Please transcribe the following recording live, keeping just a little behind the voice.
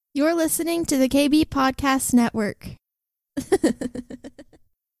You're listening to the KB Podcast Network.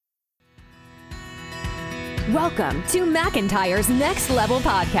 Welcome to McIntyre's Next Level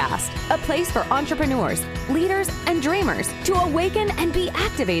Podcast, a place for entrepreneurs, leaders, and dreamers to awaken and be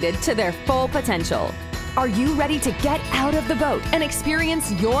activated to their full potential. Are you ready to get out of the boat and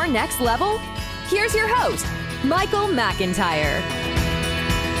experience your next level? Here's your host, Michael McIntyre.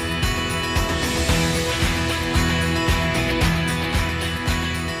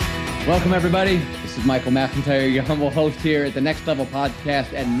 Welcome, everybody. This is Michael McIntyre, your humble host here at the Next Level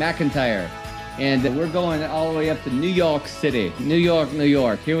Podcast at McIntyre. And we're going all the way up to New York City. New York.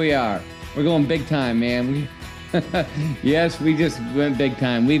 Here we are. We're going big time, man. Yes, we just went big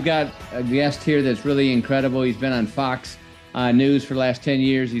time. We've got a guest here that's really incredible. He's been on Fox News for the last 10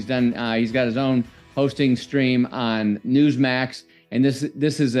 years. He's got his own hosting stream on Newsmax. And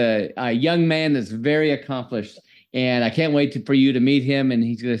this is a young man that's very accomplished. And I can't wait for you to meet him. And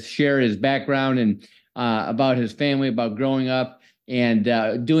he's going to share his background and about his family, about growing up and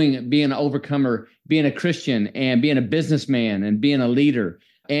being an overcomer, being a Christian and being a businessman and being a leader.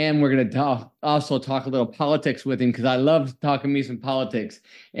 And we're going to also talk a little politics with him because I love talking me some politics.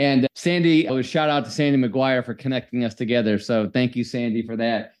 And shout out to Sandy McGuire for connecting us together. So thank you, Sandy, for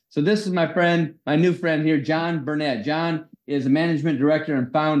that. So this is my new friend here, John Burnett. John is a management director and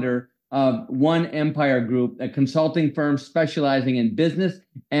founder of One Empire Group, a consulting firm specializing in business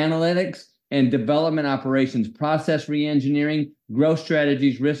analytics and development operations, process reengineering, growth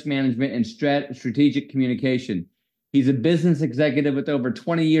strategies, risk management, and strategic communication. He's a business executive with over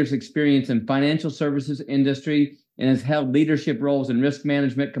 20 years experience in financial services industry and has held leadership roles in risk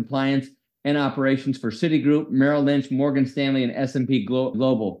management, compliance, and operations for Citigroup, Merrill Lynch, Morgan Stanley, and S&P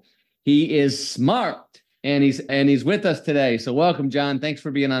Global. He is smart. And he's with us today. So welcome, John. Thanks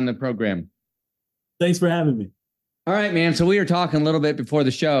for being on the program. Thanks for having me. All right, man. So we were talking a little bit before the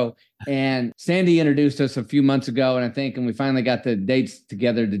show, and Sandy introduced us a few months ago, and we finally got the dates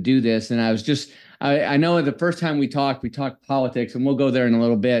together to do this. And I know the first time we talked politics, and we'll go there in a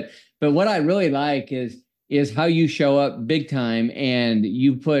little bit. But what I really like is how you show up big time, and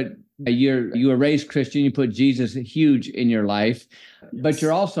you were raised Christian. You put Jesus huge in your life. Yes. But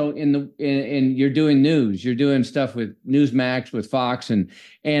you're also you're doing news. You're doing stuff with Newsmax, with Fox,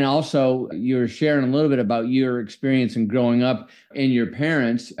 and also you're sharing a little bit about your experience in growing up and your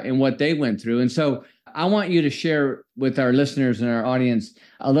parents and what they went through. And so I want you to share with our listeners and our audience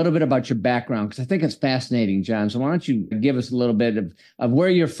a little bit about your background, because I think it's fascinating, John. So why don't you give us a little bit of where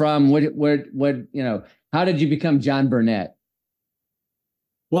you're from, how did you become John Burnett?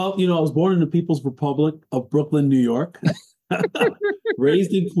 Well, I was born in the People's Republic of Brooklyn, New York,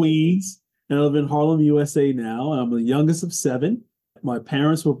 raised in Queens, and I live in Harlem, USA now. I'm the youngest of 7. My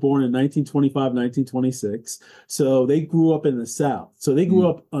parents were born in 1925, 1926. So they grew up in the South. So they grew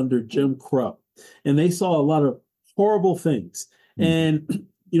up under Jim Crow, and they saw a lot of horrible things. And,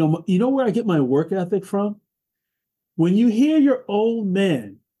 you know where I get my work ethic from? When you hear your old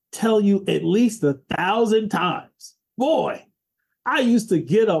man tell you at least 1,000 times, boy, I used to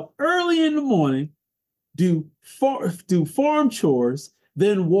get up early in the morning, do farm chores,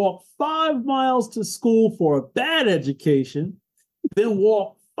 then walk 5 miles to school for a bad education, then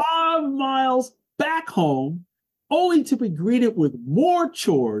walk 5 miles back home, only to be greeted with more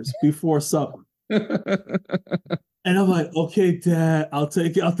chores before supper. And I'm like, okay, Dad, I'll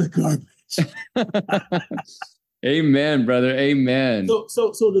take out the garbage. Amen, brother. Amen. So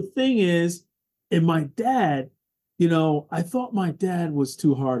the thing is, and my dad, I thought my dad was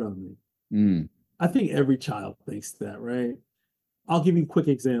too hard on me. I think every child thinks that, right? I'll give you a quick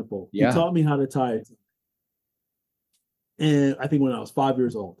example. Yeah. He taught me how to tie it. And I think when I was 5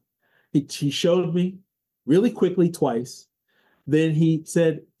 years old, he showed me really quickly twice. Then he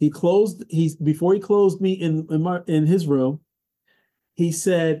said before he closed me in his room, he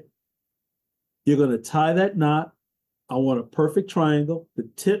said, "You're going to tie that knot. I want a perfect triangle. The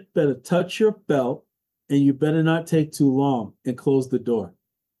tip better touch your belt. And you better not take too long," and close the door.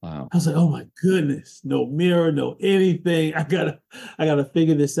 Wow. I was like, oh my goodness, no mirror, no anything. I gotta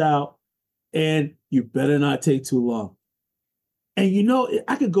figure this out. And you better not take too long. And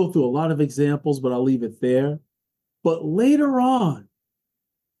I could go through a lot of examples, but I'll leave it there. But later on,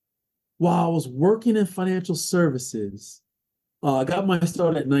 while I was working in financial services, I got my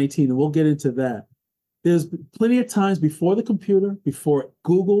start at 19, and we'll get into that. There's plenty of times before the computer, before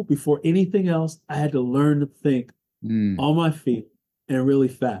Google, before anything else, I had to learn to think on my feet and really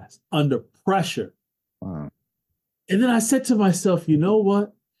fast, under pressure. Wow. And then I said to myself, you know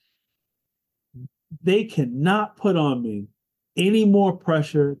what? They cannot put on me any more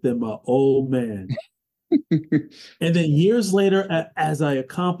pressure than my old man. And then years later, as I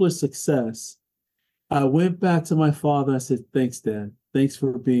accomplished success, I went back to my father. I said, "Thanks, Dad. Thanks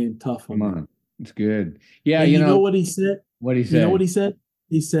for being tough on Come me." on. It's good. Yeah, And you know what he said? what he You know said. what he said?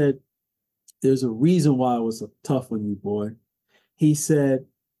 He said, "There's a reason why I was tough on you, boy." He said,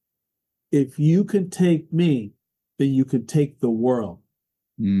 "If you can take me, then you can take the world.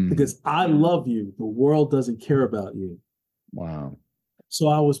 Mm, Because I love you. The world doesn't care about you. wow. So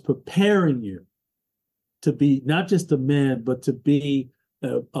I was preparing you to be not just a man, but to be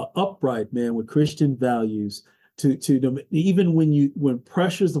a upright man with Christian values. Even when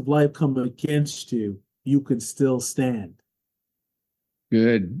pressures of life come against you, you can still stand."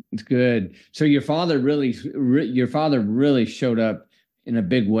 Good. It's good. So your father really showed up in a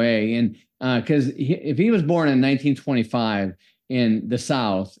big way. And because if he was born in 1925 in the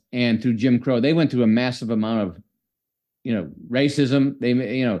South and through Jim Crow, they went through a massive amount of, racism.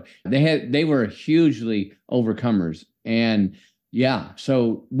 They were hugely overcomers. And yeah,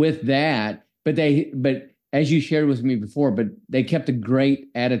 so with that, but as you shared with me before, but they kept a great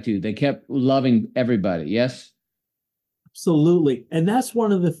attitude. They kept loving everybody. Yes. Absolutely. And that's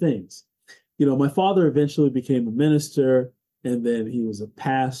one of the things. My father eventually became a minister, and then he was a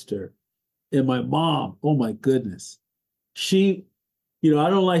pastor. And my mom, oh my goodness, she, I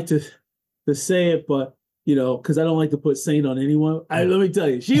don't like to say it, but because I don't like to put saint on anyone. Let me tell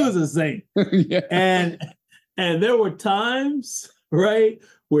you, she was a saint. Yeah. And there were times, right,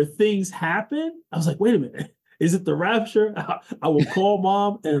 where things happen. I was like, wait a minute, is it the rapture? I will call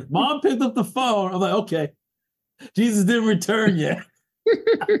mom, and if mom picked up the phone, I'm like, okay, Jesus didn't return yet.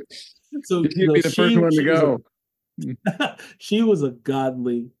 So You'd be the first one to go. She was a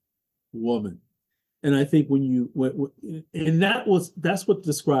godly woman. And I think that's what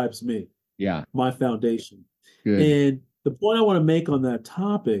describes me. Yeah. My foundation. Good. And the point I want to make on that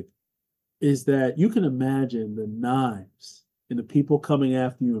topic is that you can imagine the knives and the people coming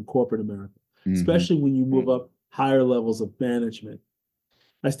after you in corporate America, especially when you move up higher levels of management.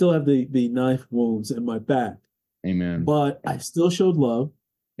 I still have the knife wounds in my back. Amen. But I still showed love.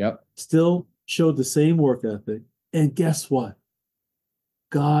 Yep. Still showed the same work ethic. And guess what?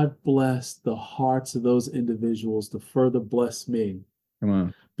 God blessed the hearts of those individuals to further bless me. Come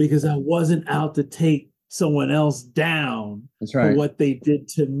on. Because I wasn't out to take someone else down That's right. for what they did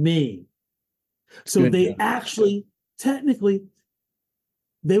to me. So Good they job. actually, technically,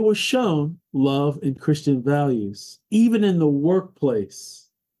 they were shown love and Christian values, even in the workplace.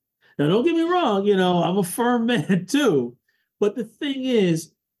 Now, don't get me wrong, I'm a firm man too. But the thing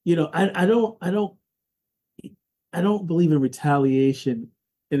is, I don't believe in retaliation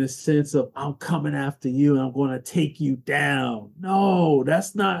in a sense of I'm coming after you and I'm going to take you down. No,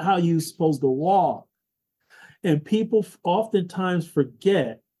 that's not how you're supposed to walk. And people oftentimes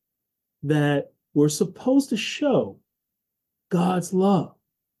forget that we're supposed to show God's love,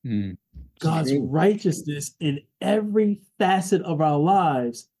 God's righteousness in every facet of our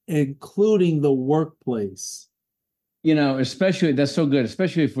lives, including the workplace. Especially, that's so good,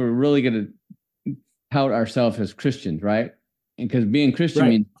 especially if we're really going to tout ourselves as Christians, right? And because being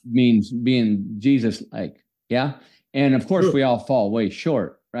Christian means being Jesus-like, yeah? And of course, we all fall way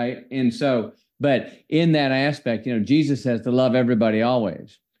short, right? And so, but in that aspect, Jesus says to love everybody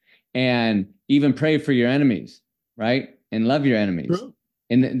always, and even pray for your enemies, right? And love your enemies. True.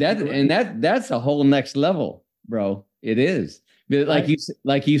 And that's a whole next level, bro. It is. But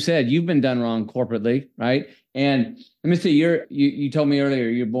like you said, you've been done wrong corporately, right? And let me see, you told me earlier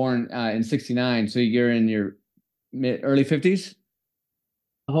you're born in 69, so you're in your early 50s.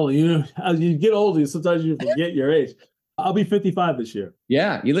 Oh, as you get older, sometimes you forget your age. I'll be 55 this year.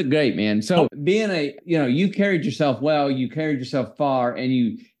 Yeah, you look great, man. So being you carried yourself well, you carried yourself far, and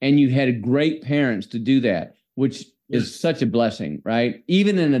you had great parents to do that, which is such a blessing, right?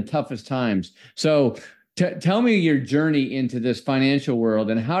 Even in the toughest times. So tell me your journey into this financial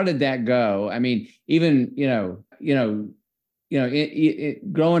world and how did that go? I mean, even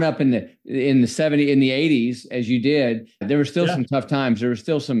growing up in the 70s, in the 80s, as you did, there were still some tough times. There were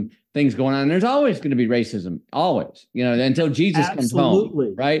still some things going on. There's always going to be racism, always, until Jesus comes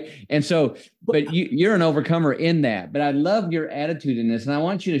home, right? And so, but you're an overcomer in that. But I love your attitude in this, and I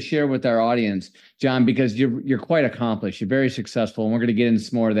want you to share with our audience, John, because you're quite accomplished. You're very successful, and we're going to get into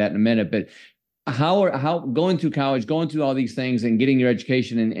some more of that in a minute. But how going through college, going through all these things, and getting your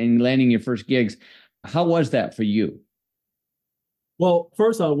education and landing your first gigs, how was that for you? Well,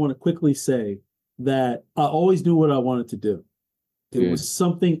 first, I want to quickly say that I always knew what I wanted to do. It was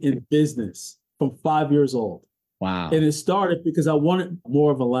something in business from 5 years old. Wow. And it started because I wanted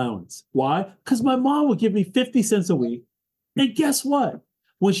more of allowance. Why? Because my mom would give me 50 cents a week. And guess what?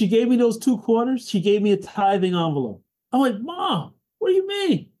 When she gave me those 2 quarters, she gave me a tithing envelope. I'm like, Mom, what do you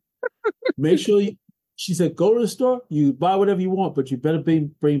mean? Make sure she said, go to the store, you buy whatever you want, but you better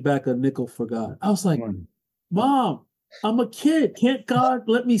bring back a nickel for God. I was like, Mom, I'm a kid. Can't God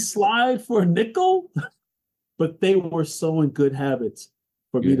let me slide for a nickel? But they were sowing good habits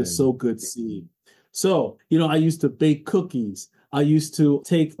for me to sow good seed. So, I used to bake cookies. I used to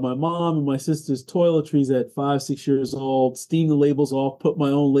take my mom and my sister's toiletries at 5, 6 years old, steam the labels off, put my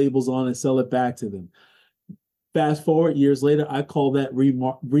own labels on, and sell it back to them. Fast forward years later, I call that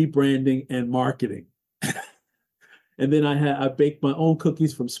rebranding and marketing. And then I baked my own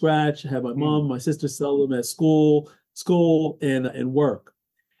cookies from scratch. I had my mom, my sister sell them at school and work.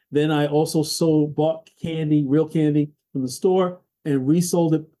 Then I also bought candy, real candy from the store, and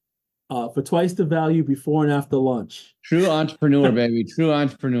resold it for twice the value before and after lunch. True entrepreneur, baby. True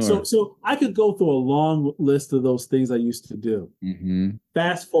entrepreneur. So I could go through a long list of those things I used to do. Mm-hmm.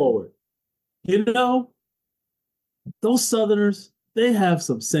 Fast forward. Those Southerners, they have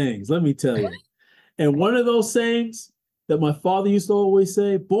some sayings, let me tell you. And one of those sayings that my father used to always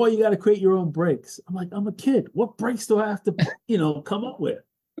say, boy, you got to create your own breaks. I'm like, I'm a kid. What breaks do I have to, come up with?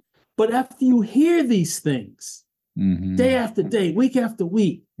 But after you hear these things, day after day, week after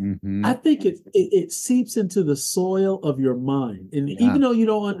week, I think it seeps into the soil of your mind. And even though you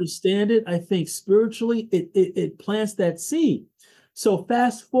don't understand it, I think spiritually it plants that seed. So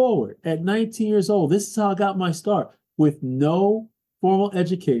fast forward at 19 years old, this is how I got my start with no formal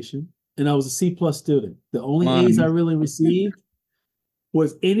education. And I was a C+ student. The only A's I really received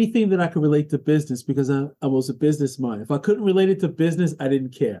was anything that I could relate to business because I was a business mind. If I couldn't relate it to business, I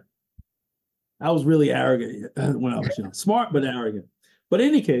didn't care. I was really arrogant when I was young. Smart, but arrogant. But in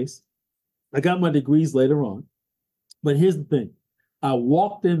any case, I got my degrees later on. But here's the thing. I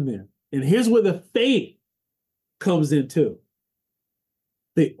walked in there, and here's where the faith comes in too.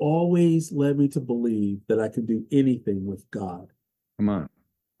 They always led me to believe that I could do anything with God. Come on.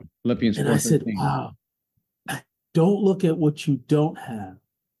 Philippians 4:13. And I said, wow, don't look at what you don't have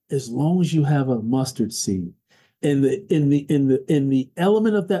as long as you have a mustard seed. And in the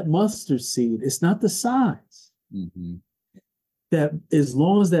element of that mustard seed, it's not the size. That as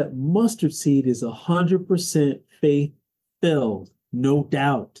long as that mustard seed is 100% faith filled, no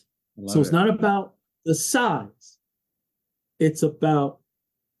doubt. So it's not about the size. It's about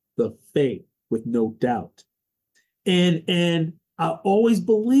the faith with no doubt. And I always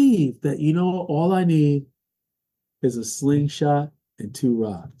believe that, all I need is a slingshot and 2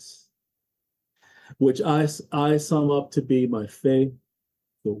 rocks, which I sum up to be my faith,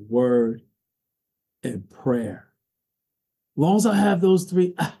 the word, and prayer. As long as I have those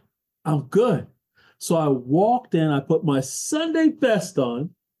 3, I'm good. So I walked in, I put my Sunday best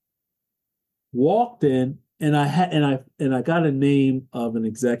on, walked in, and I got a name of an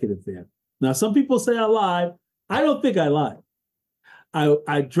executive there. Now, some people say I lied. I don't think I lied.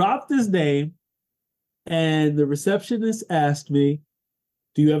 I dropped his name, and the receptionist asked me,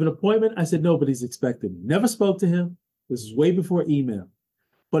 do you have an appointment? I said, no, but he's expecting me. Never spoke to him. This is way before email.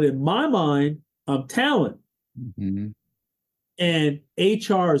 But in my mind, I'm talent. And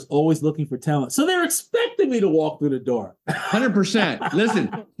HR is always looking for talent. So they're expecting me to walk through the door. 100%.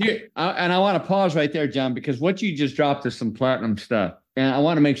 Listen, here, and I want to pause right there, John, because what you just dropped is some platinum stuff. And I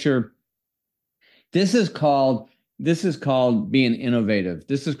want to make sure this is called being innovative.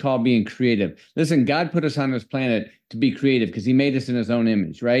 This is called being creative. Listen, God put us on this planet to be creative because he made us in his own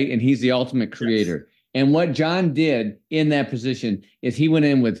image, right? And he's the ultimate creator. Yes. And what John did in that position is he went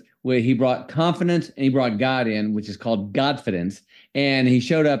in with where he brought confidence and he brought God in, which is called Godfidence. And he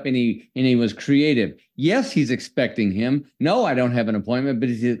showed up and he was creative. Yes, he's expecting him. No, I don't have an appointment, but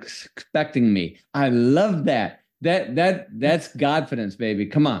he's expecting me. I love that. That's Godfidence, baby.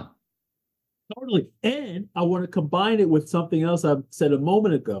 Come on. Totally. And I want to combine it with something else I said a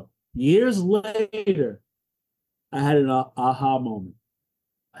moment ago. Years later, I had an aha moment.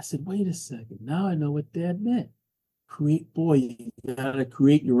 I said, wait a second. Now I know what Dad meant. You got to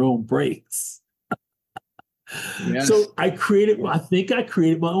create your own breaks. Yes. So I think I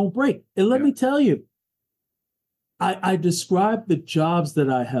created my own break. And let me tell you, I described the jobs that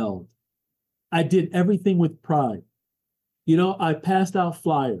I held. I did everything with pride. I passed out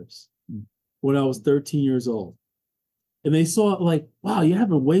flyers when I was 13 years old. And they saw it like, wow, you're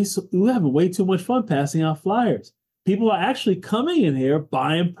having way too much fun passing out flyers. People are actually coming in here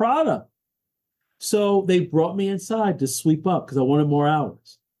buying product. So they brought me inside to sweep up because I wanted more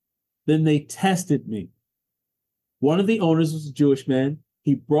hours. Then they tested me. One of the owners was a Jewish man.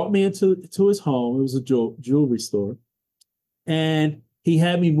 He brought me into his home. It was a jewelry store. And he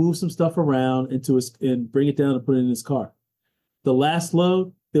had me move some stuff around and bring it down and put it in his car. The last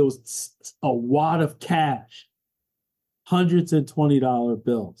load, there was a wad of cash, hundreds and $20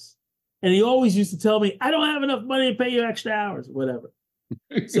 bills. And he always used to tell me, I don't have enough money to pay you extra hours, whatever.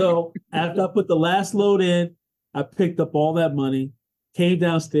 So after I put the last load in, I picked up all that money, came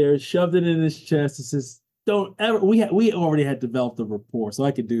downstairs, shoved it in his chest, and says, don't ever, we already had developed a rapport, so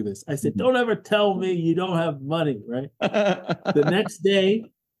I could do this. I said, don't ever tell me you don't have money, right? The next day,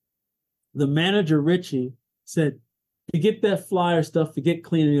 the manager, Richie, said, forget that flyer stuff, forget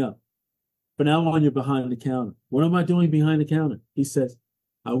cleaning up. But now on you're behind the counter. What am I doing behind the counter? He says,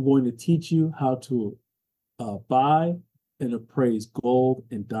 I'm going to teach you how to buy and appraise gold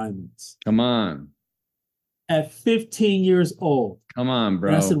and diamonds. Come on. At 15 years old. Come on, bro.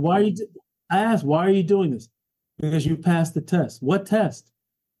 And I said, I asked, why are you doing this? Because you passed the test. What test?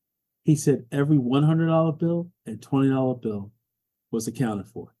 He said, every $100 bill and $20 bill was accounted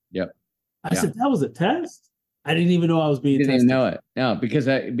for. Yep. I said, that was a test? I didn't even know I was being tested. Didn't even know it. No,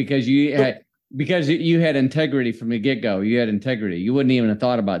 because you had integrity from the get-go. You had integrity. You wouldn't even have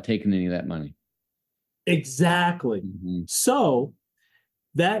thought about taking any of that money. Exactly. Mm-hmm. So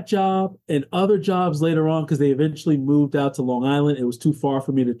that job and other jobs later on, because they eventually moved out to Long Island. It was too far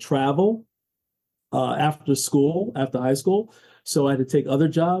for me to travel after high school. So I had to take other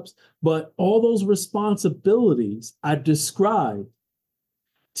jobs. But all those responsibilities I described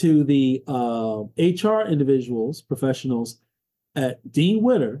to the HR individuals, professionals at Dean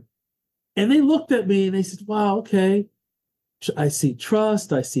Witter, and they looked at me and they said, wow, okay, I see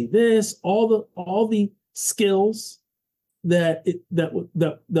trust, I see this, all the skills that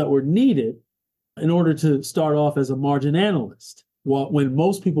were needed in order to start off as a margin analyst, when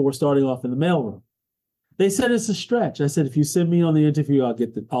most people were starting off in the mailroom. They said it's a stretch. I said, if you send me on the interview, I'll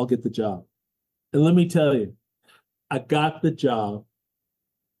get the job. And let me tell you, I got the job.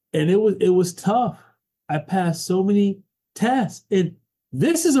 And it was tough. I passed so many tests. And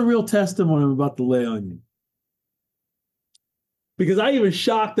this is a real testimony I'm about to lay on you. Because I even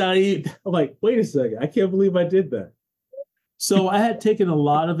shocked I'm like, wait a second, I can't believe I did that. So I had taken a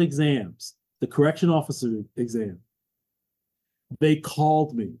lot of exams, the correction officer exam. They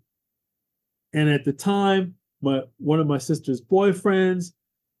called me. And at the time, one of my sister's boyfriends,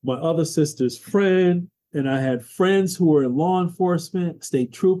 my other sister's friend, and I had friends who were in law enforcement,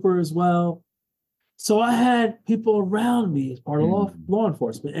 state trooper as well. So I had people around me as part of law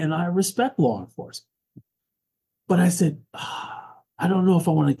enforcement, and I respect law enforcement. But I said, I don't know if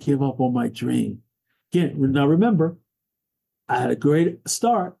I want to give up on my dream. Again, now remember, I had a great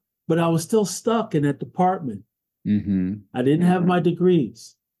start, but I was still stuck in that department. Mm-hmm. I didn't have my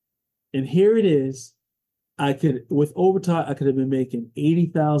degrees. And here it is. With overtime, I could have been making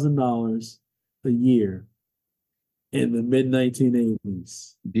 $80,000 a year in the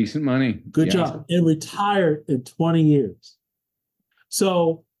mid-1980s. Decent money. Good job. And retired in 20 years.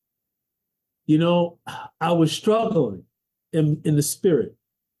 So, I was struggling in the spirit.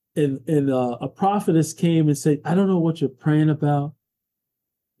 And a prophetess came and said, I don't know what you're praying about,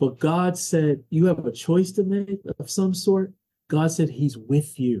 but God said, you have a choice to make of some sort. God said he's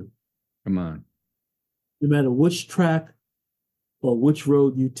with you. Come on. No matter which track or which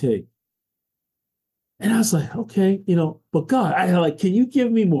road you take. And I was like, okay, but God, can you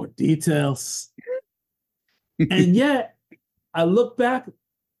give me more details? And yet I look back,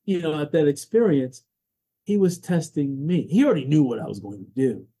 at that experience, he was testing me. He already knew what I was going to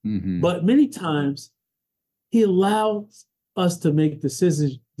do. Mm-hmm. But many times he allows us to make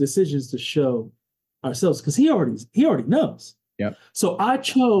decisions to show ourselves because he already knows. Yep. So I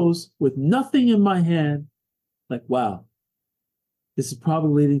chose with nothing in my hand, like, wow, this is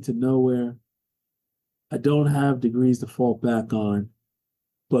probably leading to nowhere. I don't have degrees to fall back on.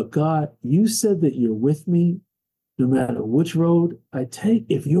 But God, you said that you're with me no matter which road I take.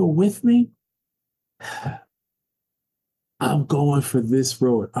 If you're with me, I'm going for this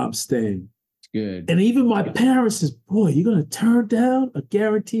road. I'm staying. Good. And even my parents says, boy, you're going to turn down a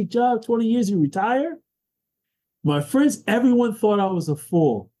guaranteed job, 20 years, you retire? My friends, everyone thought I was a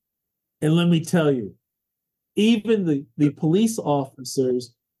fool. And let me tell you, even the police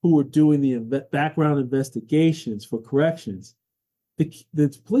officers who were doing the background investigations for corrections,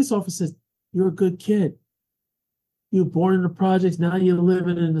 the police officer says, you're a good kid. You were born in the projects, now you're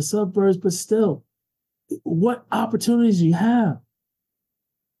living in the suburbs, but still, what opportunities do you have?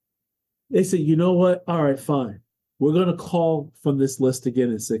 They said, you know what? All right, fine. We're going to call from this list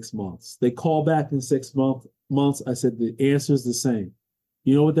again in 6 months. They call back in 6 months. I said, the answer is the same.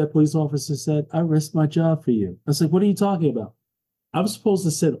 You know what that police officer said? I risked my job for you. I said, what are you talking about? I'm supposed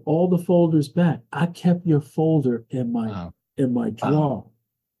to send all the folders back. I kept your folder in my drawer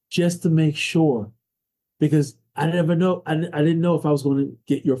just to make sure, because I never know. I didn't know if I was going to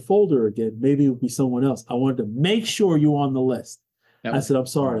get your folder again. Maybe it would be someone else. I wanted to make sure you were on the list. I said, I'm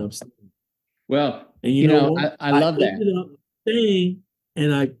sorry. Well, And you know what? I love that. Ended up staying,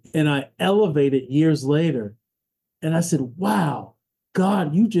 and I elevated years later. And I said, wow,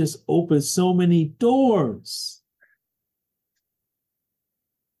 God, you just opened so many doors.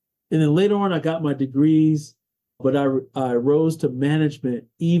 And then later on, I got my degrees, but I rose to management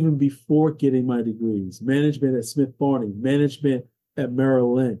even before getting my degrees. Management at Smith Barney, management at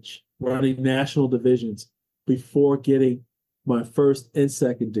Merrill Lynch, running national divisions before getting my first and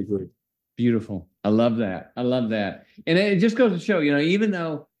second degree. Beautiful. I love that. I love that. And it just goes to show, even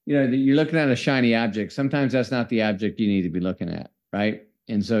though, you're looking at a shiny object, sometimes that's not the object you need to be looking at. Right.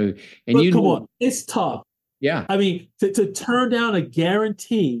 And so, but come on, it's tough. Yeah. I mean, to turn down a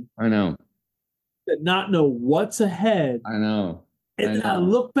guarantee. I know. To not know what's ahead. I know. And then I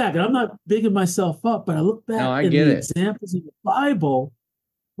look back, and I'm not bigging myself up, but I look back at the examples in the Bible,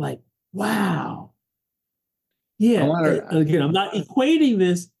 like, wow. Yeah. Again, I'm not equating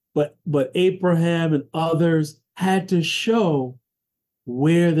this, but Abraham and others had to show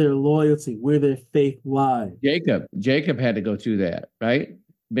where their loyalty, where their faith lies. Jacob had to go through that, right?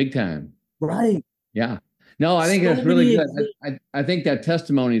 Big time. Right. Yeah. No, I think that's really good. I think that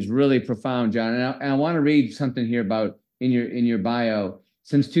testimony is really profound, John. And I want to read something here about in your bio.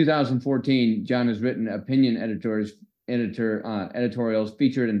 Since 2014, John has written opinion editorials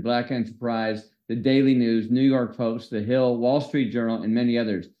featured in Black Enterprise, the Daily News, New York Post, The Hill, Wall Street Journal, and many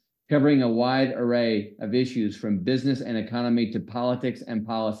others, covering a wide array of issues from business and economy to politics and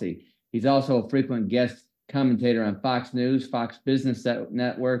policy. He's also a frequent guest commentator on Fox News, Fox Business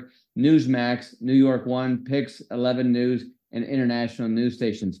Network, Newsmax, New York One, Pix, 11 News, and international news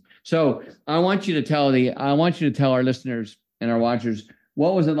stations. So I want you to tell our listeners and our watchers,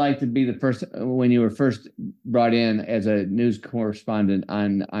 what was it like to be when you were first brought in as a news correspondent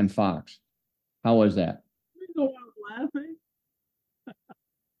on Fox? How was that? You know why I'm laughing?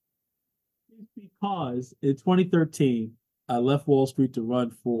 Because in 2013, I left Wall Street to run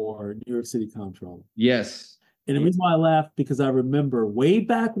for New York City Comptroller. Yes. And the reason why I laugh, because I remember way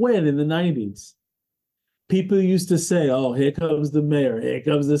back when in the 90s, people used to say, oh, here comes the mayor, here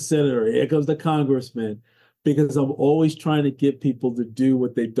comes the senator, here comes the congressman, because I'm always trying to get people to do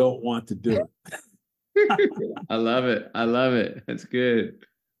what they don't want to do. I love it. I love it. That's good.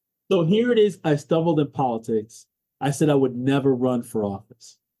 So here it is. I stumbled in politics. I said I would never run for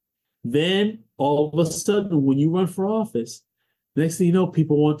office. Then all of a sudden, when you run for office, next thing you know,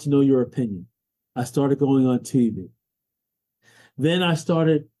 people want to know your opinion. I started going on TV. Then I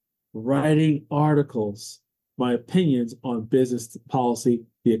started writing articles, my opinions on business policy,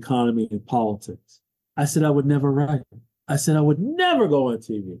 the economy, and politics. I said I would never write. I said I would never go on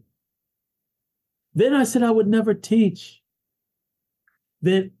TV. Then I said I would never teach.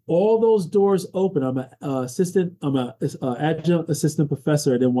 Then all those doors open. I'm an adjunct assistant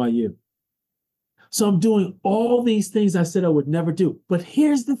professor at NYU. So I'm doing all these things I said I would never do. But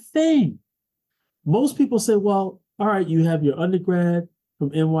here's the thing. Most people say, well, all right, you have your undergrad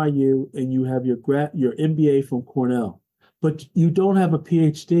from NYU and you have your MBA from Cornell, but you don't have a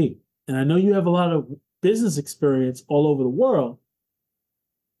PhD. And I know you have a lot of business experience all over the world,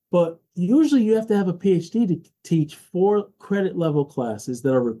 but usually you have to have a PhD to teach 4 credit level classes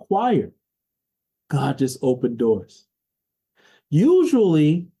that are required. God just opened doors.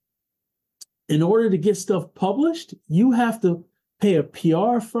 Usually, in order to get stuff published, you have to pay a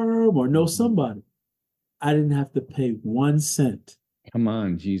PR firm or know somebody. I didn't have to pay 1 cent. Come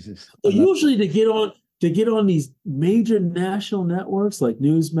on, Jesus. So usually to get on these major national networks like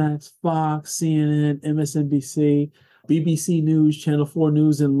Newsmax, Fox, CNN, MSNBC, BBC News, Channel 4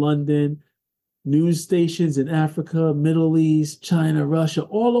 News in London, news stations in Africa, Middle East, China, Russia,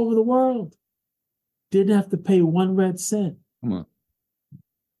 all over the world, didn't have to pay 1 red cent. Come on.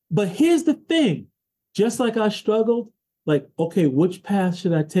 But here's the thing. Just like I struggled, like, okay, which path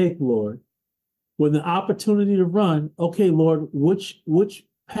should I take, Lord? When the opportunity to run, okay, Lord, which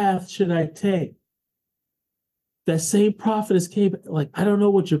path should I take? That same prophetess came, like, I don't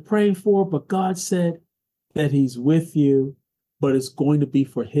know what you're praying for, but God said that he's with you, but it's going to be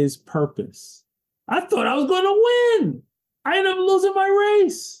for his purpose. I thought I was going to win. I ended up losing my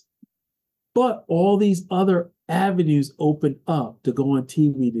race. But all these other avenues opened up to go on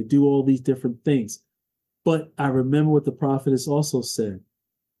TV, to do all these different things. But I remember what the prophetess also said,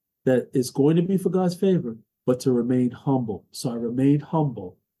 that it's going to be for God's favor, but to remain humble. So I remained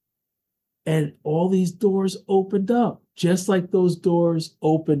humble. And all these doors opened up, just like those doors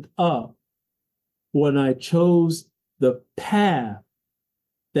opened up when I chose the path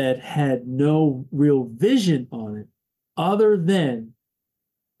that had no real vision on it other than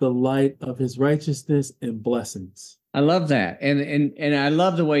the light of his righteousness and blessings. I love that. And I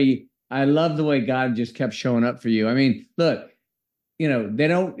love the way God just kept showing up for you. I mean, look, they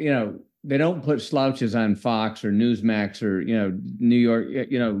don't put slouches on Fox or Newsmax or, New York,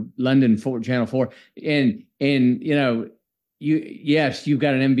 London Channel 4. And you've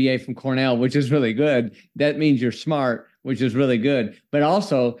got an MBA from Cornell, which is really good. That means you're smart, which is really good. But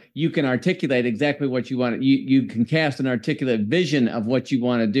also you can articulate exactly what you want. You can cast an articulate vision of what you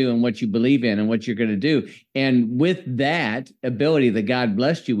want to do and what you believe in and what you're going to do. And with that ability that God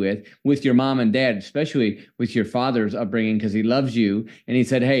blessed you with your mom and dad, especially with your father's upbringing, because he loves you. And he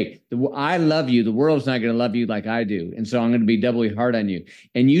said, hey, I love you. The world's not going to love you like I do. And so I'm going to be doubly hard on you.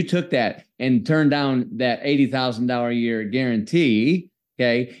 And you took that and turned down that $80,000 a year guarantee,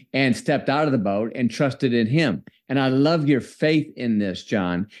 okay, and stepped out of the boat and trusted in him. And I love your faith in this,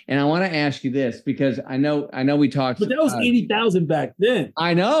 John. And I want to ask you this because I know we talked. But that was 80,000 back then.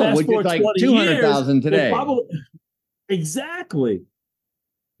 I know, which is like 200,000 today. Exactly.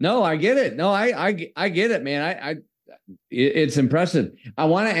 No, I get it. No, I get it, man. It's impressive. I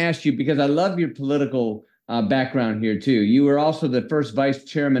want to ask you because I love your political background here too. You were also the first vice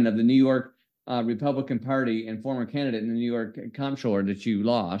chairman of the New York Republican Party and former candidate in the New York comptroller that you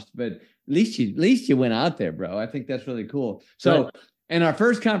lost, but at least you went out there, bro. I think that's really cool. So in our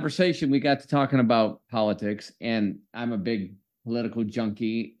first conversation, we got to talking about politics, and I'm a big political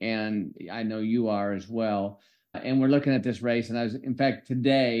junkie, and I know you are as well. And we're looking at this race, and in fact,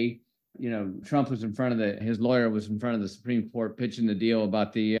 today, Trump was his lawyer was in front of the Supreme Court pitching the deal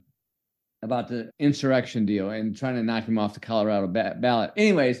about the insurrection deal and trying to knock him off the Colorado ballot.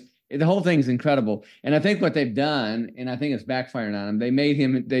 Anyways, the whole thing's incredible. And I think what they've done, and I think it's backfiring on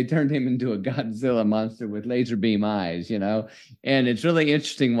him, they turned him into a Godzilla monster with laser beam eyes, and it's really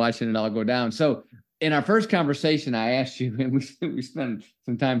interesting watching it all go down. So in our first conversation, I asked you, and we spent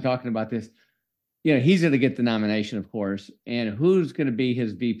some time talking about this, he's going to get the nomination, of course, and who's going to be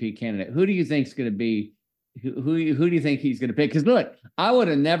his VP candidate? Who do you think is going to be, who do you think he's going to pick? Because look, I would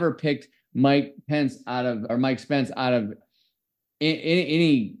have never picked Mike Spence out of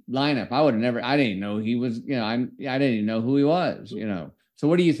any lineup. I would have never. I didn't know he was. I didn't even know who he was. So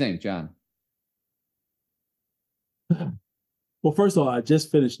what do you think, John? Well, first of all, I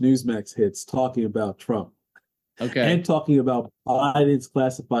just finished Newsmax hits talking about Trump. Okay. And talking about Biden's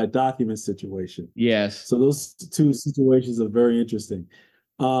classified document situation. Yes. So those two situations are very interesting.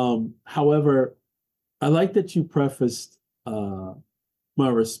 However, I like that you prefaced my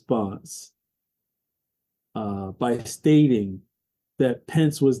response by stating that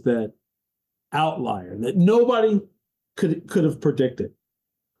Pence was that outlier that nobody could have predicted.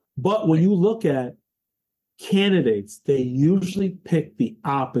 But when you look at candidates, they usually pick the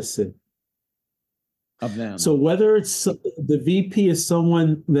opposite of them. So whether it's the VP is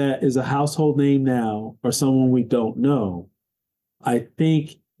someone that is a household name now or someone we don't know, I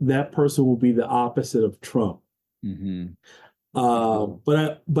think that person will be the opposite of Trump. Mm-hmm.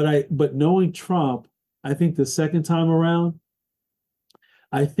 But knowing Trump, I think the second time around,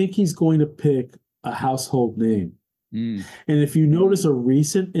 I think he's going to pick a household name. Mm. And if you notice a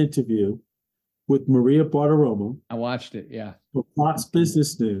recent interview with Maria Bartiromo, I watched it, yeah, for Fox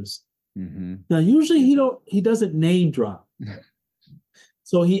Business News. Mm-hmm. Now, usually he doesn't name drop.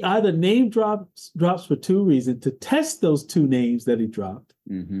 So he either name drops for two reasons: to test those two names that he dropped,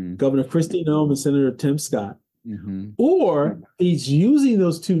 mm-hmm. Governor Kristi Noem and Senator Tim Scott, mm-hmm. or he's using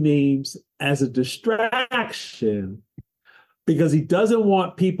those two names as a distraction because he doesn't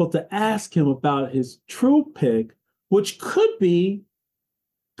want people to ask him about his true pick, which could be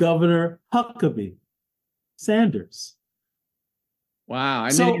Governor Huckabee Sanders. Wow, I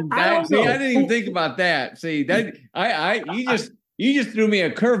didn't even think about that. See, that you just threw me a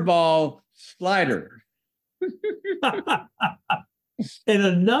curveball slider. And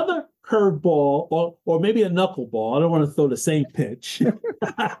another curveball, or maybe a knuckleball. I don't want to throw the same pitch.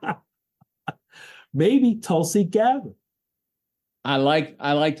 Maybe Tulsi Gabbard. I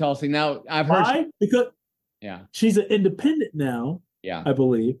like Tulsi. Now I've heard why? Because she's an independent now. Yeah, I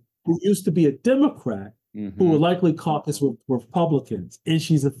believe, who used to be a Democrat. Mm-hmm. Who would likely caucus with Republicans, and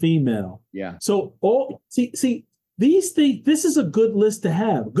she's a female. Yeah. So see these things. This is a good list to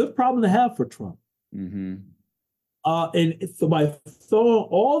have, a good problem to have for Trump. Mm-hmm. And by throwing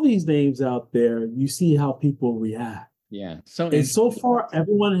all these names out there, you see how people react. Yeah. So far,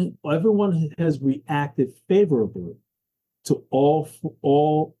 everyone has reacted favorably to all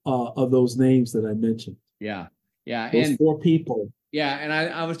of those names that I mentioned. Yeah. Yeah. Those four people. Yeah, and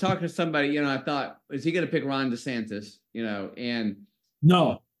I was talking to somebody, I thought, is he going to pick Ron DeSantis? And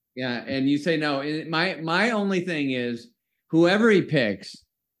No. Yeah, and you say no. My only thing is whoever he picks,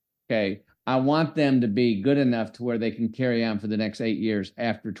 okay, I want them to be good enough to where they can carry on for the next 8 years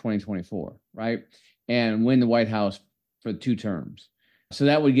after 2024, right? And win the White House for 2 terms. So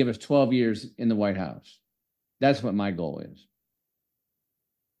that would give us 12 years in the White House. That's what my goal is.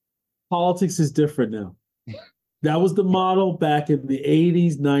 Politics is different now. That was the model back in the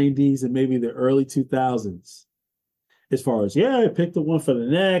 80s, 90s, and maybe the early 2000s. As far as, I picked the one for the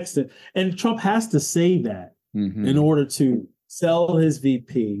next. And Trump has to say that in order to sell his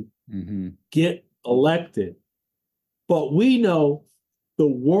VP, get elected. But we know the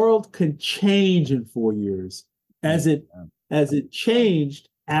world can change in 4 years as it changed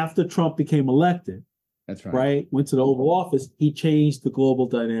after Trump became elected. That's right. Right? Went to the Oval Office. He changed the global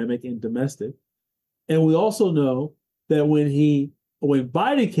dynamic and domestic. And we also know that when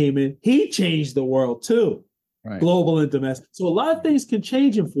Biden came in, he changed the world too. Right. Global and domestic. So a lot of things can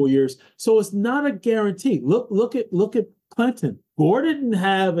change in 4 years. So it's not a guarantee. Look at Clinton. Gore didn't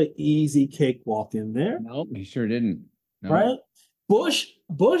have an easy cakewalk in there. No, he sure didn't. No. Right?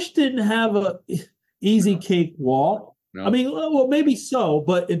 Bush didn't have a easy cakewalk. No. I mean, well, maybe so,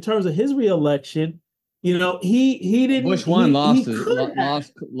 but in terms of his reelection, he didn't. Bush won, lost to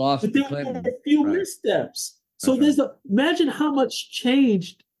Clinton. There were a few missteps. So imagine how much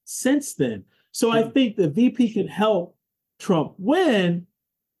changed since then. So I think the VP can help Trump win,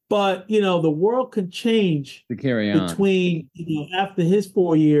 but the world can change to carry on between after his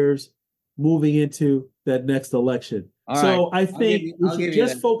 4 years moving into that next election. So I think we should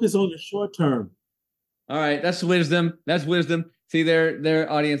just focus on the short term. All right, that's wisdom. That's wisdom. See, their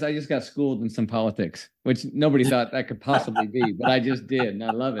audience, I just got schooled in some politics, which nobody thought that could possibly be, but I just did, and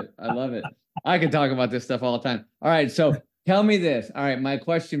I love it. I love it. I can talk about this stuff all the time. All right, so tell me this. All right, my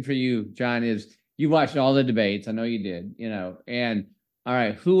question for you, John, is you watched all the debates. I know you did, and all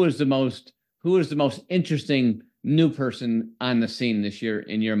right, who was the most interesting new person on the scene this year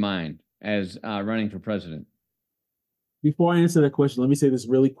in your mind as running for president? Before I answer that question, let me say this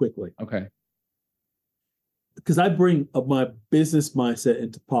really quickly. Okay. Because I bring my business mindset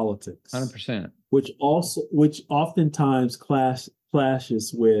into politics, 100%, which oftentimes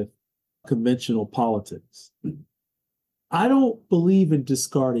clashes with conventional politics. I don't believe in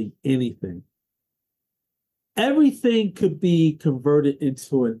discarding anything. Everything could be converted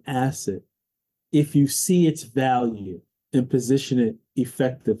into an asset if you see its value and position it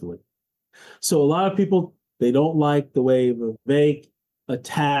effectively. So a lot of people, they don't like the way Vivek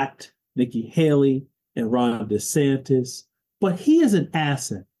attacked Nikki Haley and Ron DeSantis, but he is an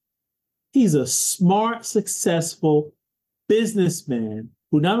asset. He's a smart, successful businessman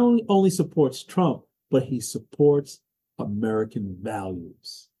who not only supports Trump, but he supports American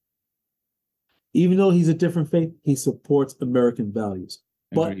values. Even though he's a different faith, he supports American values.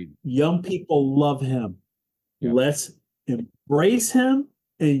 But young people love him. Yep. Let's embrace him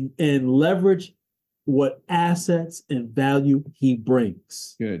and leverage what assets and value he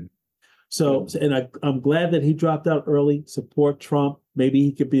brings. Good. So, and I'm glad that he dropped out early. Support Trump. Maybe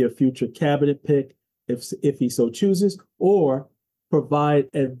he could be a future cabinet pick if he so chooses, or provide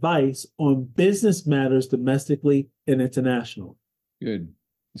advice on business matters domestically and internationally. Good.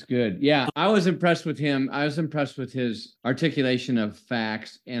 It's good. Yeah, I was impressed with him. I was impressed with his articulation of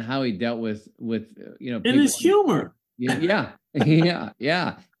facts and how he dealt with and his humor. Yeah.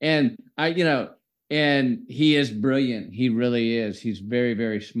 And and he is brilliant. He really is. He's very,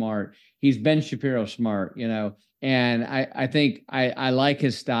 very smart. He's Ben Shapiro smart, and I think I like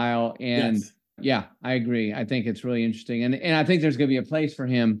his style. And yes. Yeah, I agree. I think it's really interesting. And I think there's going to be a place for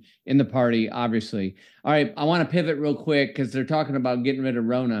him in the party, obviously. All right, I want to pivot real quick because they're talking about getting rid of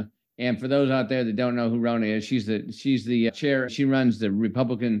Rona. And for those out there that don't know who Rona is, she's the chair. She runs the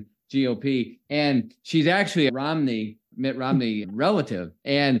Republican GOP, and she's actually a Mitt Romney relative.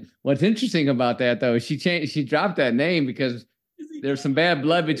 And what's interesting about that, though, is she dropped that name because there's some bad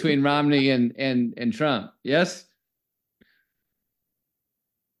blood between Romney and Trump. Yes?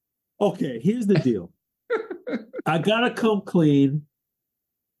 Okay, here's the deal. I gotta come clean.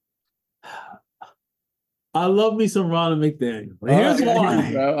 I love me some Ron McDaniel. Here's why.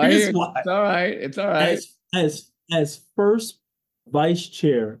 Here's why. It's all right. As first vice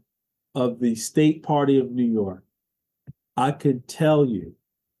chair of the state party of New York, I can tell you,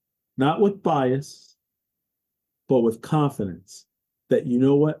 not with bias, but with confidence, that you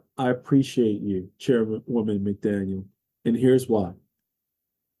know what? I appreciate you, Chairwoman McDaniel, and here's why.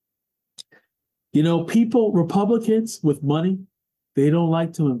 Republicans with money, they don't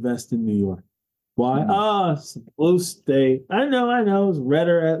like to invest in New York. Why? It's a blue state. I know. It's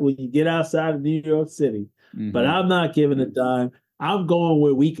redder when you get outside of New York City, but I'm not giving a dime. I'm going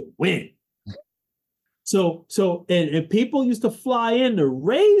where we can win. And people used to fly in to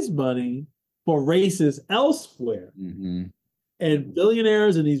raise money for races elsewhere. Mm-hmm. And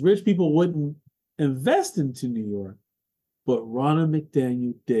billionaires and these rich people wouldn't invest into New York. But Ronna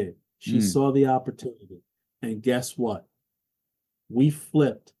McDaniel did. She saw the opportunity. And guess what? We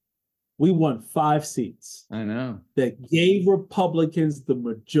flipped. We won 5 seats. I know. That gave Republicans the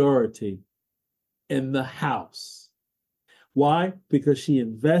majority in the House. Why? Because she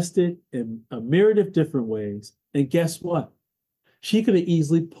invested in a myriad of different ways. And guess what? She could have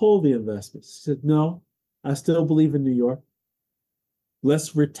easily pulled the investments. She said, no, I still believe in New York.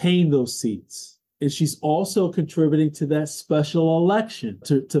 Let's retain those seats. And she's also contributing to that special election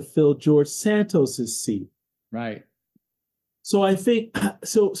to fill George Santos's seat. Right. So I think,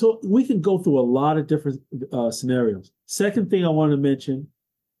 so we can go through a lot of different scenarios. Second thing I want to mention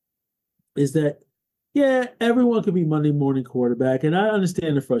is that, yeah, everyone could be Monday morning quarterback, and I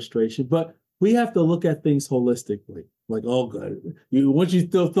understand the frustration, but we have to look at things holistically. Like, oh, God, once you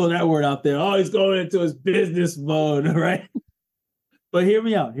still throw that word out there, oh, he's going into his business mode, right? But hear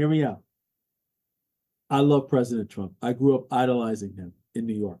me out. I love President Trump. I grew up idolizing him in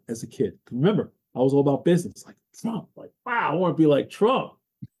New York as a kid. Remember, I was all about business, like Trump. Like, wow, I want to be like Trump.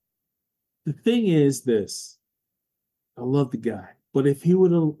 The thing is this. I love the guy. But if he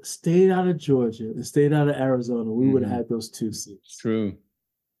would have stayed out of Georgia and stayed out of Arizona, we would have had those 2 seats. True.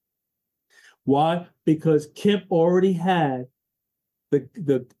 Why? Because Kemp already had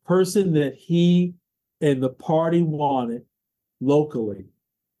the person that he and the party wanted locally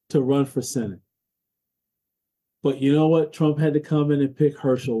to run for Senate. But you know what? Trump had to come in and pick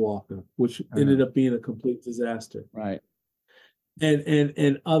Herschel Walker, which ended up being a complete disaster. Right.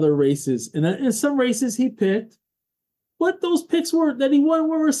 And other races. And some races he picked, but those picks that he won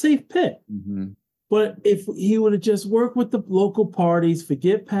were a safe pick. Mm-hmm. But if he would have just worked with the local parties,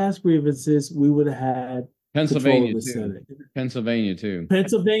 forget past grievances, we would have had Pennsylvania control of the too. Senate. Pennsylvania too.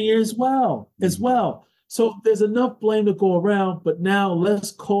 Pennsylvania as well. So there's enough blame to go around, but now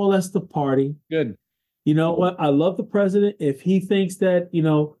let's coalesce the party. Good. You know what? I love the president. If he thinks that,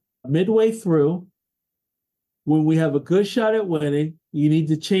 midway through, when we have a good shot at winning, you need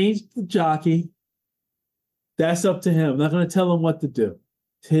to change the jockey, that's up to him. I'm not going to tell him what to do.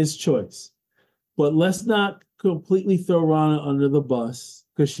 It's his choice. But let's not completely throw Ronna under the bus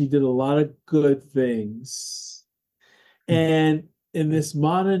because she did a lot of good things. And in this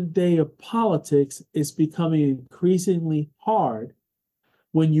modern day of politics, it's becoming increasingly hard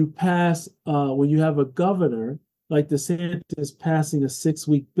when you have a governor like DeSantis passing a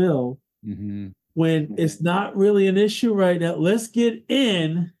 6-week bill, when it's not really an issue right now. Let's get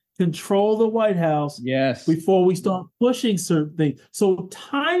in, control the White House before we start pushing certain things. So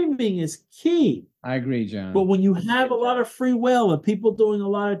timing is key. I agree, John. But when you have a lot of free will and people doing a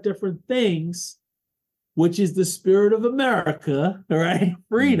lot of different things, which is the spirit of America, right?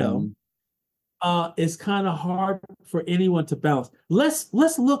 Freedom. It's kind of hard for anyone to balance. Let's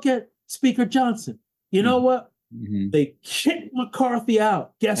look at Speaker Johnson. You know what? They kicked McCarthy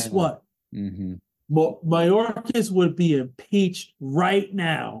out. Guess what? Mayorkas would be impeached right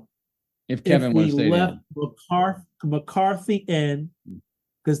now if Kevin would have stayed left McCarthy in,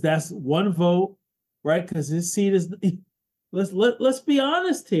 because that's one vote, right? Because his seat is. Let's be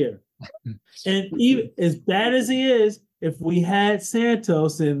honest here. And even as bad as he is, if we had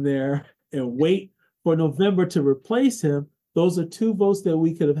Santos in there and wait for November to replace him, those are 2 votes that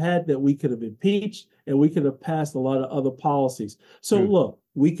we could have had that we could have impeached, and we could have passed a lot of other policies. So look,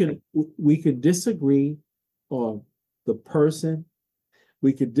 we can disagree on the person,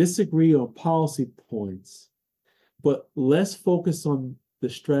 we could disagree on policy points, but let's focus on the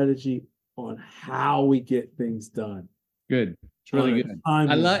strategy on how we get things done. Good. It's really good.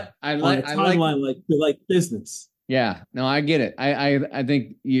 I like like business. Yeah, no, I get it. I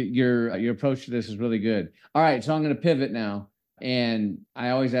think your approach to this is really good. All right, so I'm going to pivot now, and I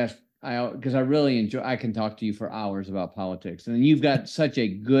always ask, because I really enjoy. I can talk to you for hours about politics, and you've got such a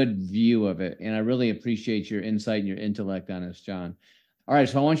good view of it, and I really appreciate your insight and your intellect on this, John. All right,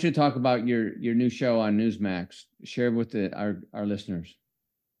 so I want you to talk about your new show on Newsmax. Share with our listeners.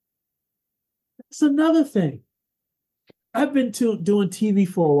 That's another thing. I've been doing TV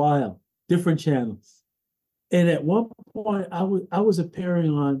for a while, different channels. And at one point, I was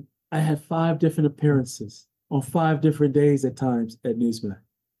appearing on, I had 5 different appearances on 5 different days at times at Newsmax.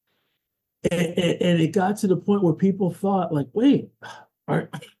 And it got to the point where people thought, like, wait,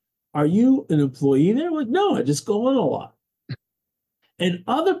 are you an employee there? Like, no, I just go on a lot. And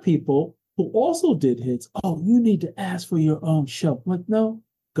other people who also did hits, oh, you need to ask for your own show. I'm like, no,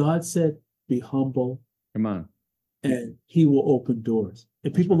 God said, be humble. Come on. and he will open doors.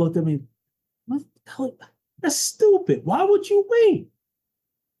 And people looked at me, what the hell? That's stupid. Why would you wait?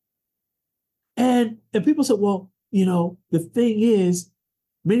 And people said, well, the thing is,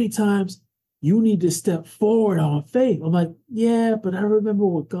 many times you need to step forward on faith. I'm like, yeah, but I remember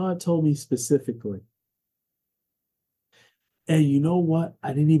what God told me specifically. And you know what? I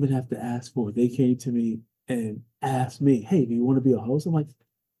didn't even have to ask for it. They came to me and asked me, hey, do you want to be a host? I'm like,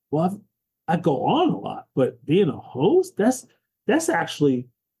 well, I go on a lot, but being a host, that's actually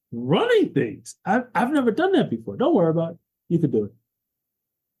running things. I've never done that before. Don't worry about it. You can do it.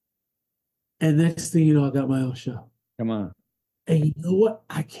 And next thing you know, I got my own show. Come on. And you know what?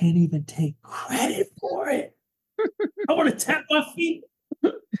 I can't even take credit for it. I want to tap my feet.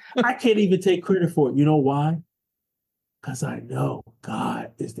 I can't even take credit for it. You know why? Because I know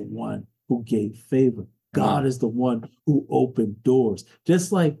God is the one who gave favor. God is the one who opened doors.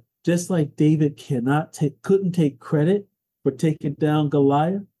 Just like David couldn't take credit for taking down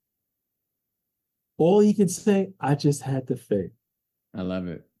Goliath. All he can say, I just had the faith. I love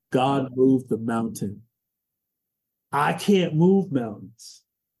it. God moved the mountain. I can't move mountains.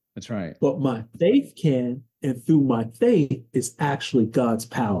 That's right. But my faith can, and through my faith is actually God's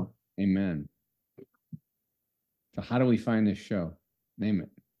power. Amen. So how do we find this show? Name it.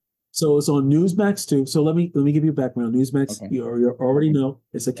 So it's on Newsmax too. So let me give you a background. Newsmax, Okay. you already know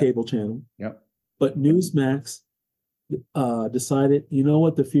it's a cable channel. Yep. But Newsmax decided, you know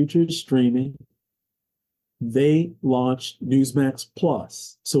what, the future is streaming. They launched Newsmax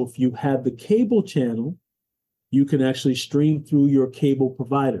Plus. So if you have the cable channel, you can actually stream through your cable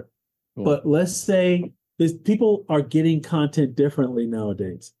provider. Cool. But let's say people are getting content differently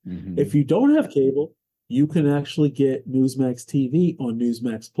nowadays. Mm-hmm. If you don't have cable, you can actually get Newsmax TV on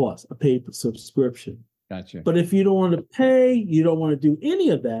Newsmax Plus, a paid subscription. Gotcha. But if you don't want to pay, you don't want to do any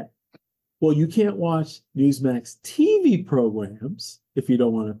of that, well, you can't watch Newsmax TV programs if you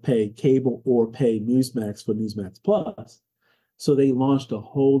don't want to pay cable or pay Newsmax for Newsmax Plus. So they launched a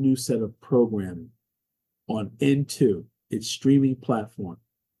whole new set of programming on N2, its streaming platform,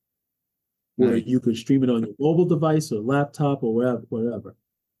 where you can stream it on your mobile device or laptop or whatever.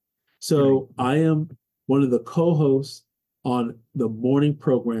 So I am one of the co-hosts on the morning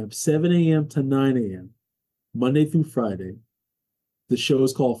program, 7 a.m. to 9 a.m., Monday through Friday. The show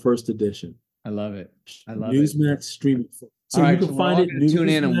is called First Edition. I love it. I love Newsmax streaming. So all you right, can so find we're all it. going to tune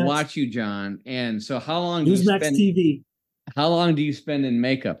in and Newsmax- watch you, John. And so how long do you Newsmax spend? TV. How long do you spend in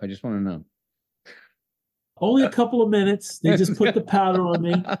makeup? I just want to know. Only a couple of minutes. They just put the powder on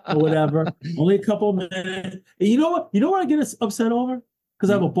me or whatever. Only a couple of minutes. And you know what? You know what I get upset over? Because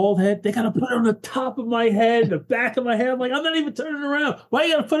I have a bald head. They got to put it on the top of my head, the back of my head. I'm like, I'm not even turning around. Why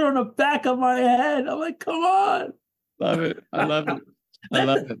you got to put it on the back of my head? I'm like, come on. Love it. I love it. I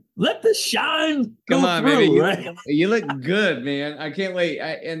love it. Let the shine Come go on, through, baby. right? You look good, man. I can't wait.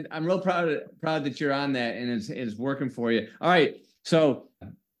 And I'm real proud that you're on that and it's working for you. All right. So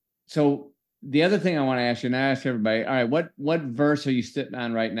the other thing I want to ask you, and I ask everybody, all right, what verse are you sitting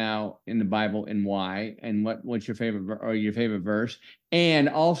on right now in the Bible and why? And what's your favorite verse? And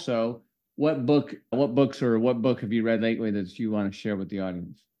also, what book have you read lately that you want to share with the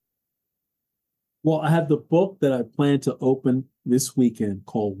audience? Well, I have the book that I plan to open this weekend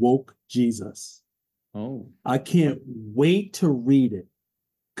called Woke Jesus. Oh. I can't wait to read it.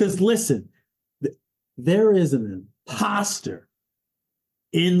 Because listen, there is an imposter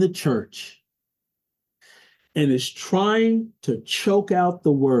in the church and is trying to choke out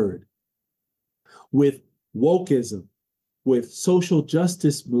the word with wokeism, with social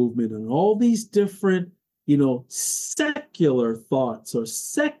justice movement, and all these different, secular thoughts or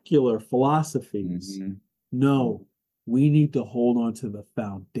secular philosophies. Mm-hmm. No, we need to hold on to the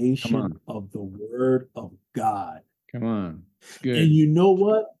foundation of the word of God. Come on. Good. And you know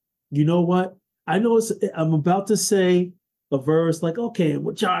what? I know I'm about to say a verse like, okay,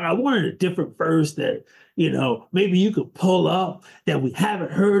 well, John, I wanted a different verse that, maybe you could pull up that we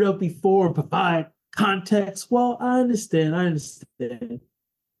haven't heard of before and provide context. Well, I understand.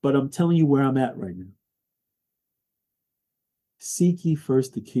 But I'm telling you where I'm at right now. Seek ye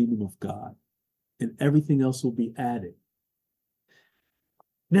first the kingdom of God, and everything else will be added.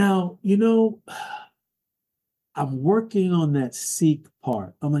 Now, I'm working on that seek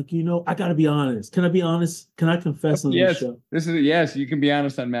part. I'm like, I got to be honest. Can I be honest? Can I confess on this show? Yes, you can be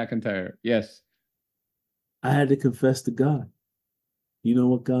honest on McIntyre. Yes. I had to confess to God. You know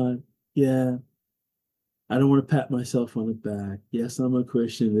what, God? Yeah, I don't want to pat myself on the back. Yes, I'm a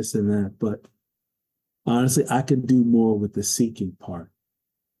Christian, this and that. But honestly, I can do more with the seeking part.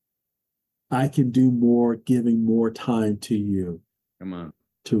 I can do more giving more time to you. Come on.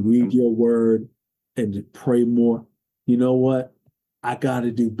 To read your word and to pray more. you know what? I got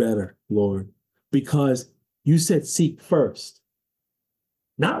to do better, Lord, because you said seek first.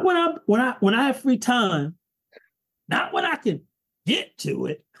 Not when I have free time, not when I can get to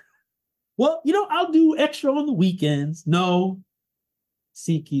it. Well, I'll do extra on the weekends. No,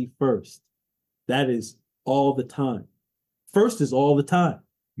 seek ye first. That is all the time. First is all the time.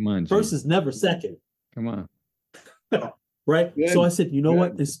 Come on, first is never second. Come on. Right? Good. So I said, you know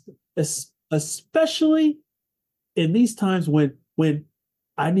what? Especially in these times when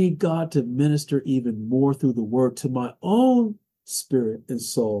I need God to minister even more through the word to my own spirit and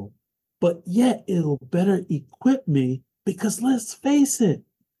soul, but yet it'll better equip me, because let's face it,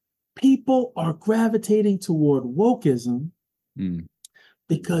 people are gravitating toward wokeism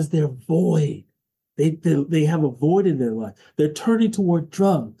because they're void. They have a void in their life. They're turning toward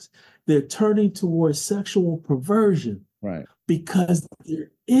drugs. They're turning toward sexual perversion. Right. Because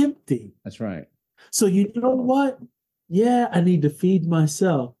they're empty. That's right. So you know what? Yeah, I need to feed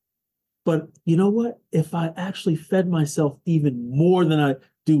myself. But you know what? If I actually fed myself even more than I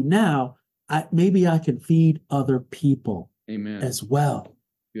do now, maybe I can feed other people. Amen. As well.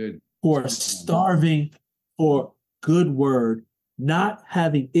 Good. Who are starving for good word, not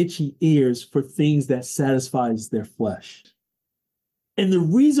having itchy ears for things that satisfies their flesh. And the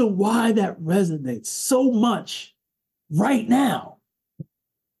reason why that resonates so much right now,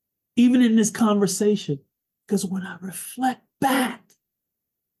 even in this conversation, because when I reflect back,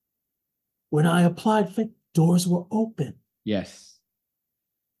 when I applied faith, doors were open. Yes.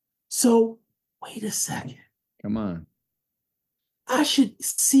 So wait a second. Come on. I should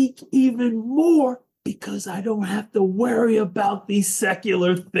seek even more because I don't have to worry about these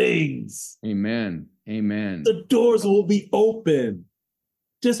secular things. Amen. Amen. The doors will be open.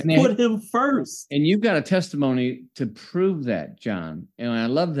 Just put him first. And you've got a testimony to prove that, John. And I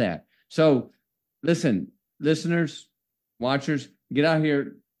love that. So listen, listeners, watchers, get out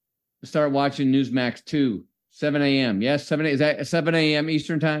here, start watching Newsmax 2, 7 a.m. Yes, 7 a.m. Is that 7 a.m.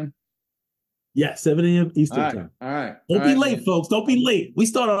 Eastern time? Yeah, 7 a.m. Eastern time. All right. Don't be late, folks. Don't be late. We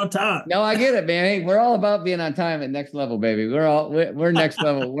start on time. No, I get it, man. Hey, we're all about being on time at Next Level, baby. We're Next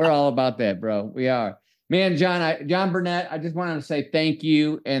Level. We're all about that, bro. We are. Man, John Burnett, I just wanted to say thank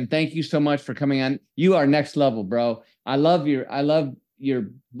you, and thank you so much for coming on. You are next level, bro. I love your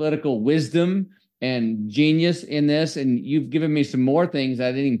political wisdom and genius in this, and you've given me some more things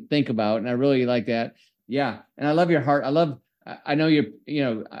I didn't even think about, and I really like that. Yeah, and I love your heart. I know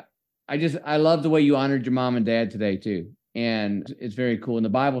I love the way you honored your mom and dad today too, and it's very cool. And the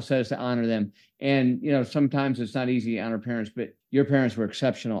Bible says to honor them, and sometimes it's not easy to honor parents, but your parents were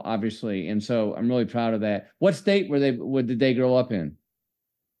exceptional, obviously. And so I'm really proud of that. What state did they grow up in?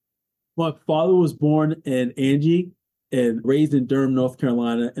 My father was born in Angie and raised in Durham, North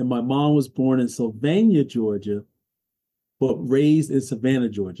Carolina. And my mom was born in Sylvania, Georgia, but raised in Savannah,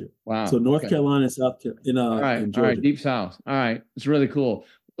 Georgia. Wow. So North Carolina and South Carolina. All right. Georgia. All right. Deep South. All right. It's really cool.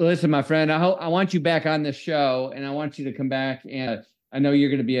 Listen, my friend, I want you back on this show, and I want you to come back, and I know you're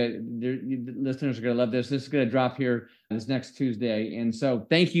going to be the listeners are going to love this. This is going to drop here this next Tuesday. And so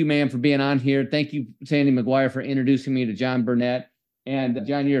thank you, man, for being on here. Thank you, Sandy McGuire, for introducing me to John Burnett. And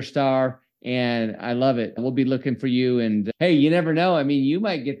John, you're a star, and I love it. We'll be looking for you. And hey, you never know. I mean, you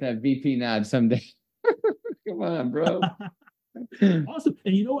might get that VP nod someday. Come on, bro. Awesome.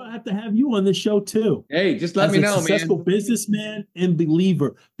 And you know what? I have to have you on this show too. Hey, just let me know, man. Successful businessman and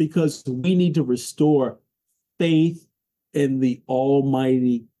believer, because we need to restore faith in the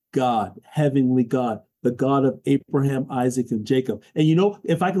Almighty God, heavenly God, the God of Abraham, Isaac, and Jacob. And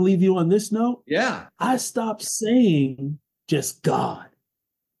if I can leave you on this note, yeah, I stopped saying just God.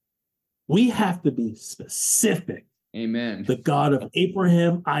 We have to be specific. Amen. The God of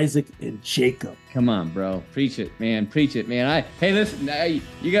Abraham, Isaac, and Jacob. Come on, bro. Preach it, man. Preach it, man. Hey, listen,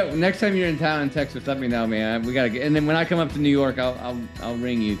 next time you're in town in Texas, let me know, man. We got to get, and then when I come up to New York, I'll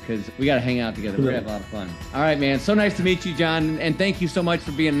ring you, because we got to hang out together. We're going to have a lot of fun. All right, man. So nice to meet you, John. And thank you so much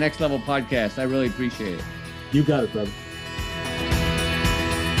for being a Next Level podcast. I really appreciate it. You got it, brother.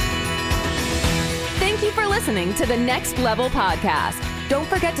 Thank you for listening to the Next Level podcast. Don't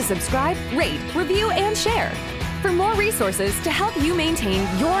forget to subscribe, rate, review, and share. For more resources to help you maintain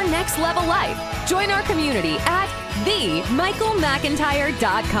your next level life, join our community at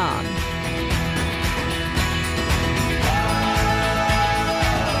themichaelmcintyre.com.